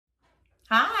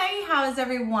how is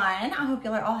everyone? I hope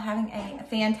y'all are all having a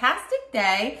fantastic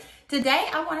day. Today,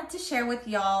 I wanted to share with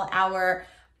y'all our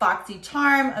Boxy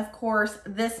charm. Of course,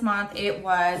 this month it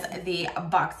was the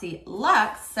Boxy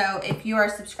Luxe. So if you are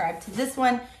subscribed to this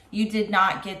one, you did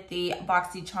not get the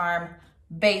Boxy charm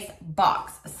base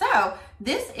box. So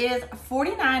this is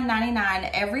 $49.99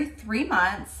 every 3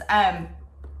 months.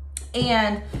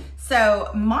 And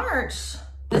so March,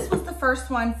 this was the first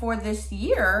one for this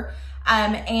year.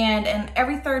 And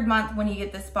every third month when you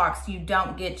get this box, you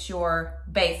don't get your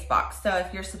base box. So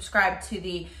if you're subscribed to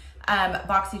the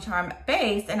Boxy charm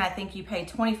base, and I think you pay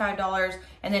 $25,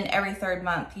 and then every third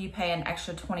month you pay an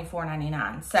extra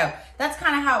 $24.99. So that's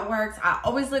kind of how it works. I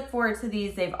always look forward to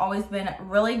these. They've always been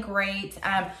really great.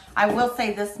 I will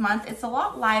say this month it's a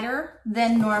lot lighter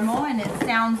than normal, and it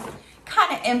sounds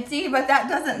kind of empty, but that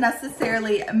doesn't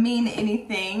necessarily mean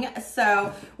anything.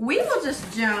 So we will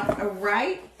just jump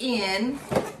right in.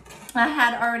 I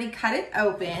had already cut it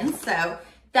open, so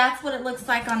that's what it looks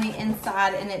like on the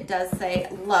inside, and it does say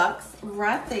Luxe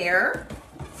right there.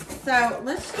 So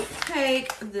let's just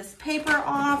take this paper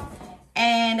off,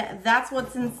 and that's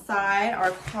what's inside.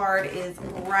 Our card is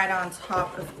right on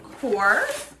top, of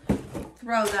course.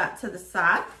 Throw that to the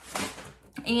side.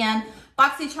 And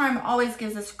Boxy charm always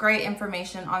gives us great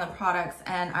information on the products,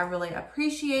 and I really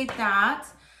appreciate that.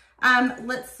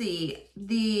 Let's see.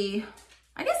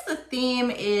 I guess the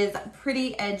theme is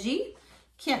pretty edgy.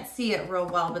 Can't see it real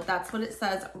well, but that's what it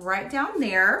says right down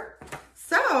there.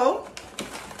 So,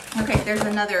 okay, there's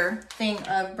another thing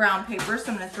of brown paper,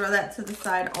 so I'm gonna throw that to the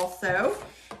side also.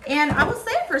 And I will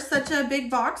say for such a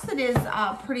big box, it is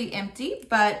pretty empty,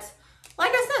 but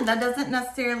like I said, that doesn't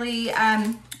necessarily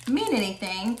mean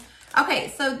anything.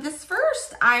 Okay, so this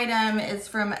first item is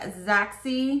from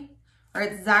Zaxi, or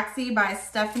it's Zaxi by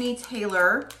Stephanie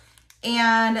Taylor.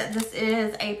 And this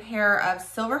is a pair of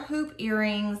silver hoop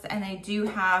earrings, and they do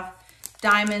have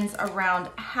diamonds around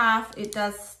half. It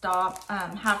does stop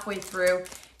halfway through.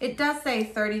 It does say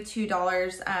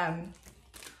 $32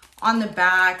 on the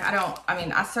back.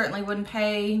 I certainly wouldn't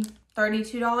pay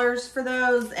 $32 for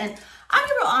those. And I'll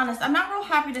be real honest, I'm not real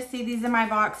happy to see these in my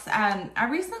box. I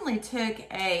recently took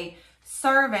a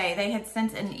survey. They had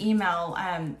sent an email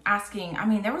asking,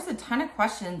 there was a ton of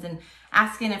questions and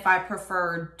asking if I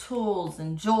preferred tools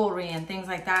and jewelry and things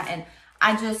like that. And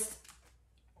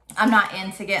I'm not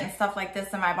into getting stuff like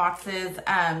this in my boxes.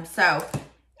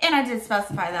 And I did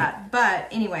specify that. But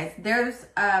anyways, there's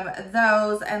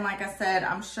those. And like I said,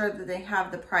 I'm sure that they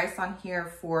have the price on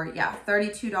here for, yeah,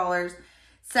 $32.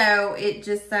 So it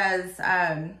just says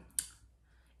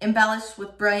embellished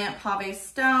with brilliant pave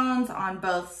stones on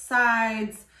both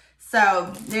sides.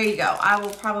 So there you go. I will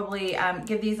probably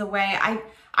give these away.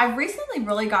 I've recently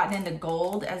really gotten into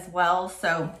gold as well.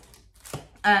 So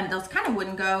those kind of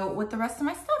wouldn't go with the rest of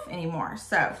my stuff anymore.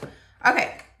 So,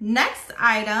 okay. Next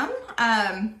item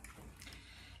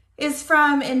is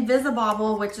from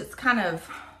Invisibobble, which it's kind of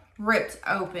ripped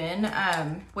open,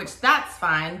 which that's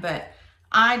fine, but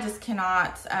I just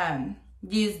cannot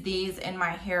use these in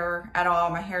my hair at all.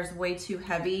 My hair is way too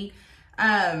heavy.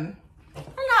 I'm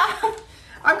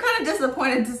kind of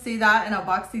disappointed to see that in a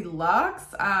Boxy Luxe.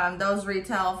 Those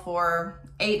retail for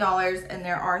 $8, and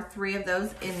there are 3 of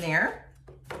those in there.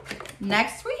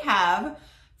 Next we have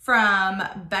from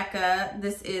Becca,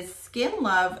 this is Skin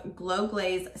Love Glow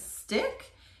Glaze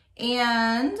Stick.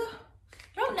 And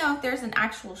I don't know if there's an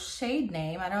actual shade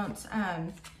name. I don't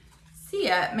see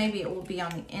it. Maybe it will be on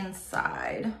the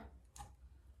inside.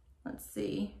 Let's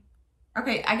see.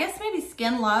 Okay, I guess maybe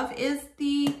Skin Love is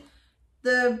the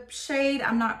shade.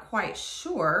 I'm not quite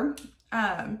sure.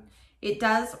 It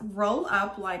does roll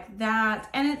up like that,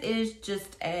 and it is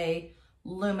just a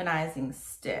luminizing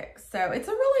stick. So it's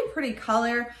a really pretty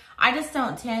color. I just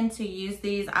don't tend to use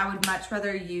these. I would much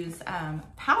rather use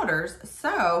powders.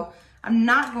 So I'm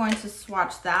not going to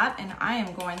swatch that, and I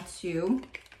am going to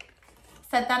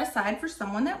set that aside for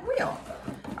someone that will.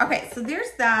 Okay, so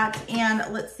there's that,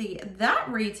 and let's see, that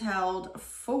retailed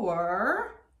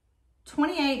for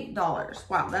 $28.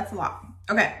 Wow, that's a lot.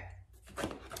 Okay,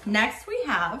 next we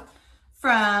have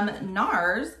from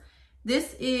NARS.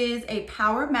 This is a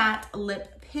Power Matte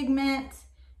Lip Pigment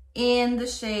in the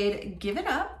shade Give It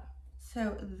Up.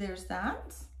 So there's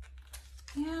that.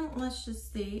 And let's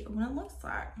just see what it looks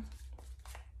like.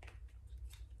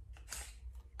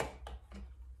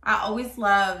 I always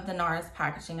love the NARS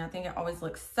packaging. I think it always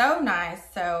looks so nice.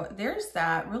 So there's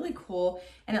that, really cool.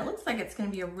 And it looks like it's gonna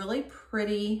be a really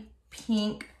pretty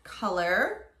pink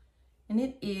color. And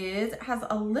it has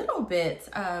a little bit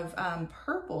of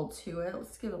purple to it.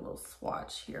 Let's give it a little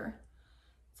swatch here.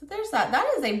 So there's that. That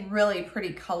is a really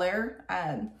pretty color.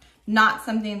 Not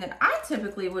something that I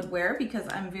typically would wear because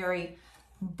I'm very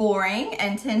boring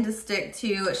and tend to stick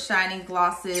to shiny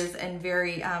glosses and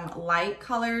very light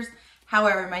colors.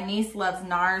 However, my niece loves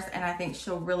NARS and I think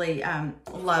she'll really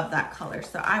love that color.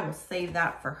 So I will save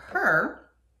that for her.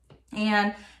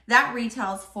 And that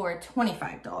retails for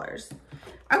 $25.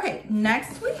 Okay,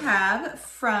 next we have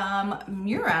from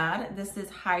Murad. This is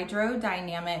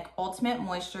Hydrodynamic Ultimate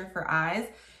Moisture for Eyes.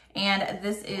 And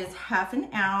this is half an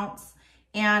ounce.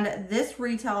 And this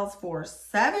retails for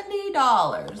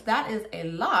 $70. That is a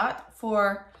lot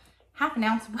for half an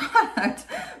ounce product.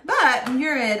 But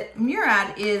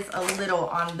Murad is a little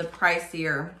on the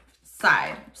pricier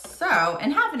side. So,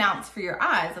 and half an ounce for your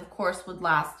eyes, of course, would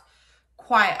last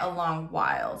quite a long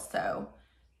while. So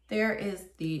there is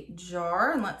the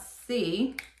jar, and let's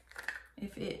see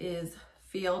if it is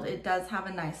sealed. It does have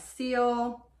a nice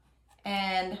seal,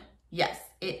 and yes,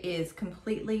 it is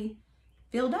completely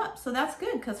filled up. So that's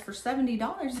good, because for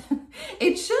 $70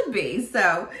 it should be.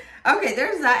 So okay,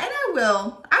 there's that, and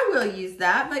I will use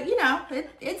that, but you know,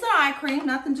 it's an eye cream,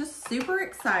 nothing just super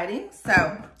exciting.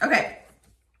 So okay,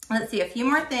 let's see a few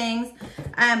more things.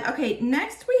 Okay,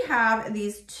 next we have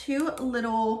these two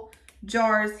little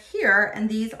jars here, and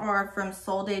these are from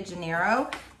Sol de Janeiro.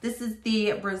 This is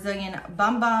the Brazilian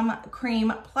Bum Bum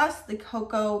cream plus the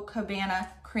Coco Cabana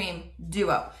cream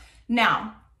duo.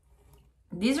 Now,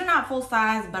 these are not full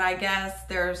size, but I guess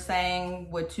they're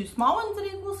saying with two small ones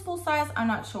it equals full size. I'm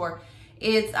not sure.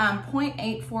 It's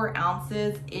 0.84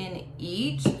 ounces in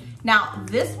each. Now,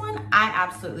 this one I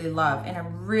absolutely love, and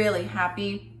I'm really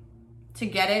happy to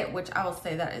get it, which I will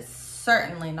say that is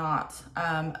certainly not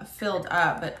filled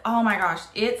up, but oh my gosh,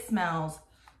 it smells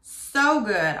so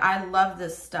good. I love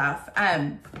this stuff.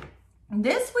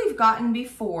 This we've gotten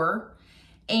before,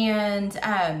 and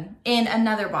in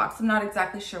another box. I'm not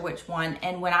exactly sure which one.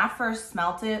 And when I first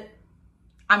smelt it,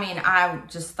 I mean, I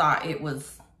just thought it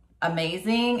was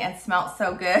amazing and smelled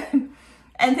so good.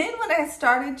 And then when I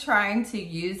started trying to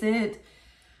use it,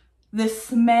 the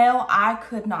smell, I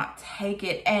could not take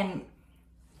it. And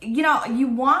you know, you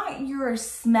want your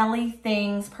smelly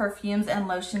things, perfumes and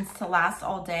lotions to last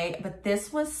all day, but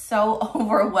this was so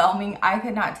overwhelming. I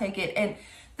could not take it. And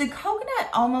the coconut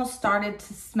almost started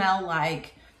to smell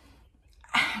like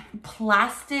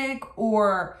plastic,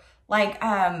 or like,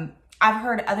 I've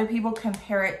heard other people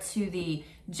compare it to the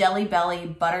Jelly Belly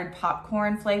buttered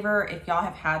popcorn flavor, if y'all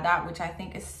have had that, which I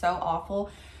think is so awful.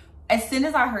 As soon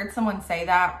as I heard someone say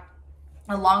that,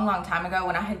 a long time ago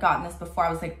when I had gotten this before,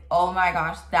 I was like, oh my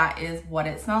gosh, that is what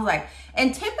it smells like.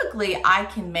 And typically I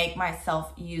can make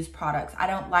myself use products. I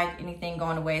don't like anything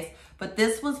going to waste, but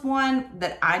this was one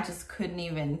that I just couldn't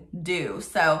even do.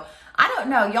 So I don't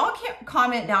know, y'all can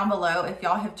comment down below if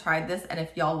y'all have tried this and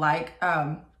if y'all like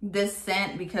this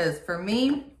scent, because for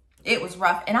me, it was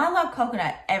rough. And I love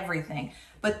coconut everything,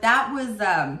 but that was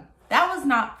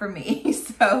not for me.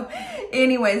 So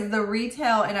anyways, the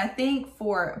retail, and I think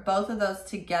for both of those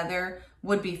together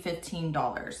would be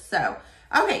 $15. So,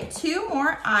 okay, two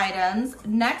more items.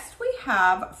 Next we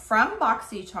have from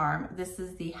BoxyCharm. This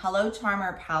is the Hello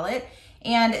Charmer palette,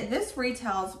 and this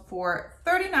retails for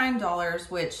 $39,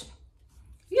 which,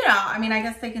 you know, I mean, I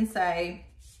guess they can say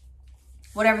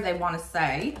whatever they want to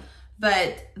say,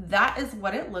 but that is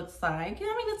what it looks like. I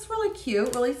mean, it's really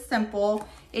cute, really simple.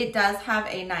 It does have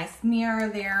a nice mirror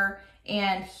there,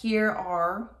 and here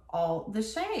are all the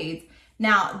shades.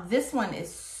 Now, this one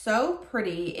is so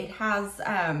pretty. It has,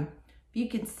 you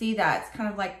can see that it's kind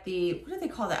of like the, what do they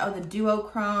call that? Oh, the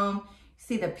duochrome. You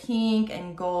see the pink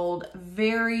and gold.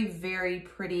 Very, very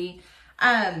pretty.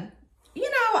 You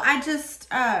know, I just,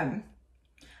 I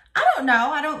don't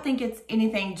know. I don't think it's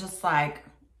anything just like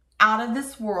out of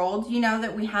this world, you know,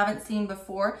 that we haven't seen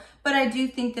before, but I do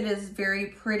think that it's very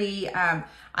pretty.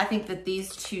 I think that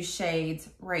these two shades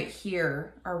right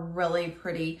here are really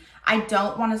pretty. I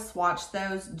don't want to swatch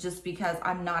those just because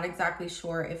I'm not exactly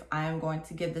sure if I am going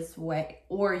to give this away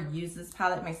or use this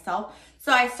palette myself.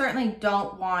 So I certainly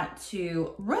don't want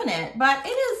to ruin it, but it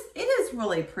is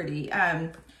really pretty. I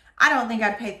don't think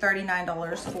I'd pay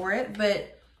 $39 for it,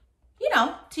 but you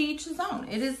know, to each his own.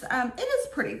 It is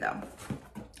pretty though.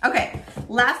 Okay,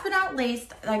 last but not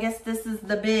least, I guess this is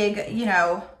the big, you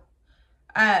know,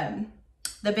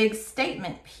 the big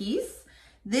statement piece.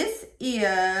 This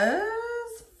is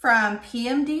from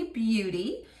PMD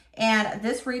Beauty, and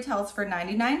this retails for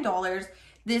 $99.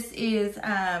 This is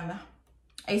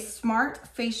a smart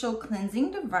facial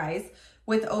cleansing device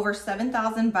with over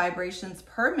 7,000 vibrations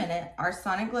per minute. Our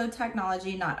Sonic Glow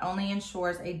technology not only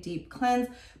ensures a deep cleanse,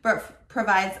 but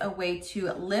provides a way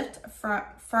to lift,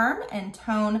 firm, and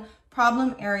tone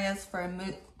problem areas for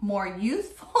a more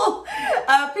youthful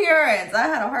appearance. I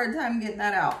had a hard time getting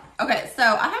that out. Okay, so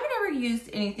I haven't ever used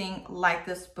anything like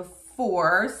this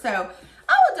before, so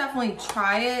I will definitely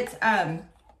try it.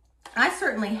 I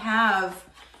certainly have,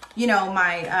 you know,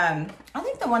 my, I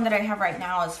think the one that I have right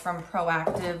now is from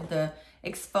Proactive, the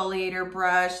exfoliator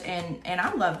brush, and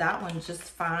I love that one just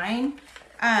fine.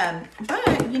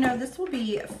 But, you know, this will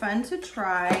be fun to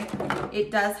try.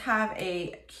 It does have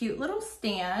a cute little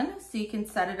stand, so you can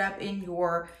set it up in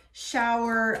your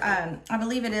shower. I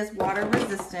believe it is water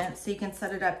resistant, so you can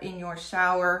set it up in your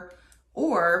shower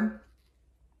or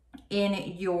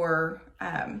in your,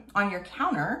 on your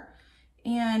counter.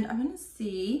 And I'm gonna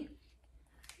see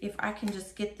if I can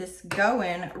just get this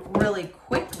going really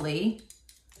quickly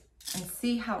and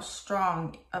see how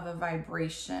strong of a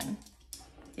vibration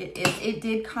it is. It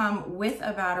did come with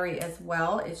a battery as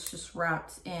well. It's just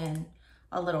wrapped in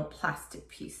a little plastic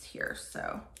piece here.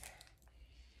 So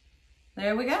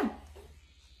there we go.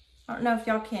 I don't know if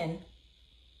y'all can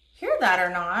hear that or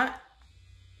not.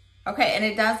 Okay, and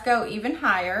it does go even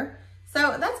higher.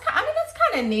 So that's, I mean, that's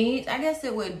kind of neat. I guess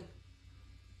it would,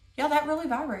 yeah, that really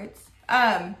vibrates.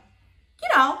 You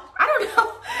know,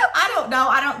 I don't know.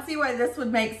 I don't see why this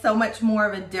would make so much more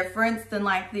of a difference than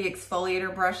like the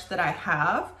exfoliator brush that I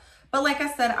have. But like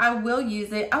I said, I will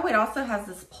use it. Oh, it also has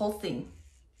this pulsing.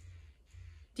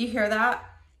 Do you hear that?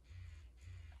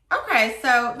 Okay,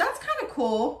 so that's kind of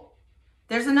cool.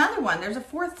 There's another one. There's a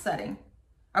fourth setting.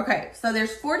 Okay, so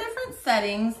there's 4 different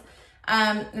settings.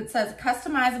 It says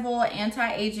customizable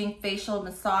anti-aging facial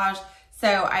massage. So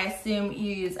I assume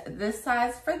you use this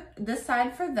side for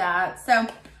that. So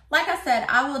like I said,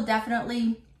 I will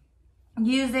definitely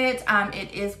use it.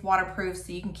 It is waterproof,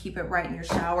 so you can keep it right in your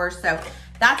shower. So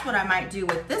that's what I might do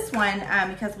with this one,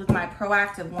 because with my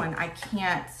Proactive one, I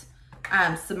can't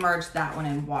submerge that one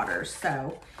in water.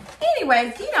 So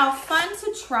anyways, you know, fun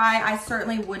to try. I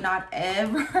certainly would not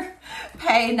ever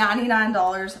pay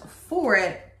 $99 for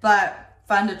it, but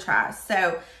fun to try.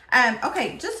 So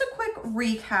okay, just a quick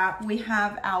recap. We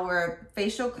have our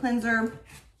facial cleanser,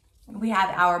 we have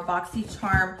our Boxy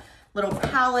Charm little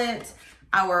palette,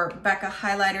 our Becca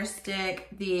highlighter stick,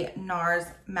 the NARS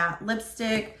matte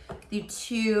lipstick, the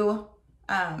 2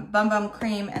 Bum Bum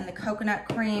cream and the coconut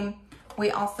cream.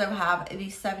 We also have the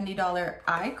 $70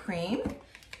 eye cream.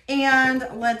 And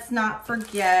let's not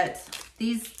forget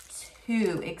these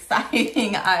 2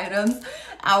 exciting items,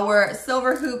 our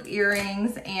silver hoop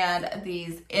earrings and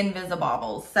these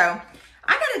Invisibobbles. So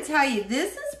I gotta tell you,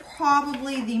 this is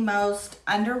probably the most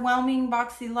underwhelming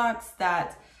Boxy Luxe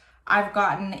that I've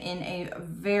gotten in a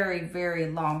very, very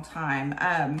long time.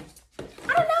 I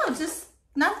don't know, just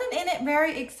nothing in it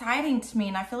very exciting to me,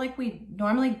 and I feel like we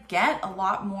normally get a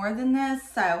lot more than this.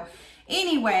 So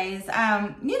anyways,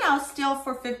 you know, still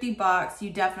for 50 bucks, you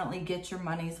definitely get your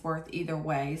money's worth either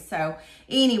way. So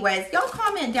anyways, y'all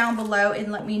comment down below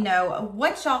and let me know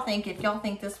what y'all think, if y'all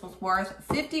think this was worth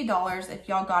 $50, if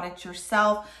y'all got it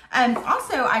yourself.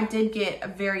 Also, I did get a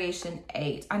variation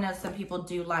 8. I know some people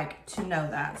do like to know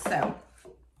that. So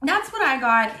that's what I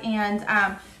got. And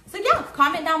so yeah,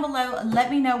 comment down below.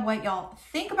 Let me know what y'all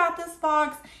think about this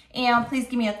box. And please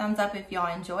give me a thumbs up if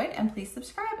y'all enjoyed. And please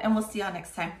subscribe. And we'll see y'all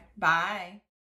next time. Bye.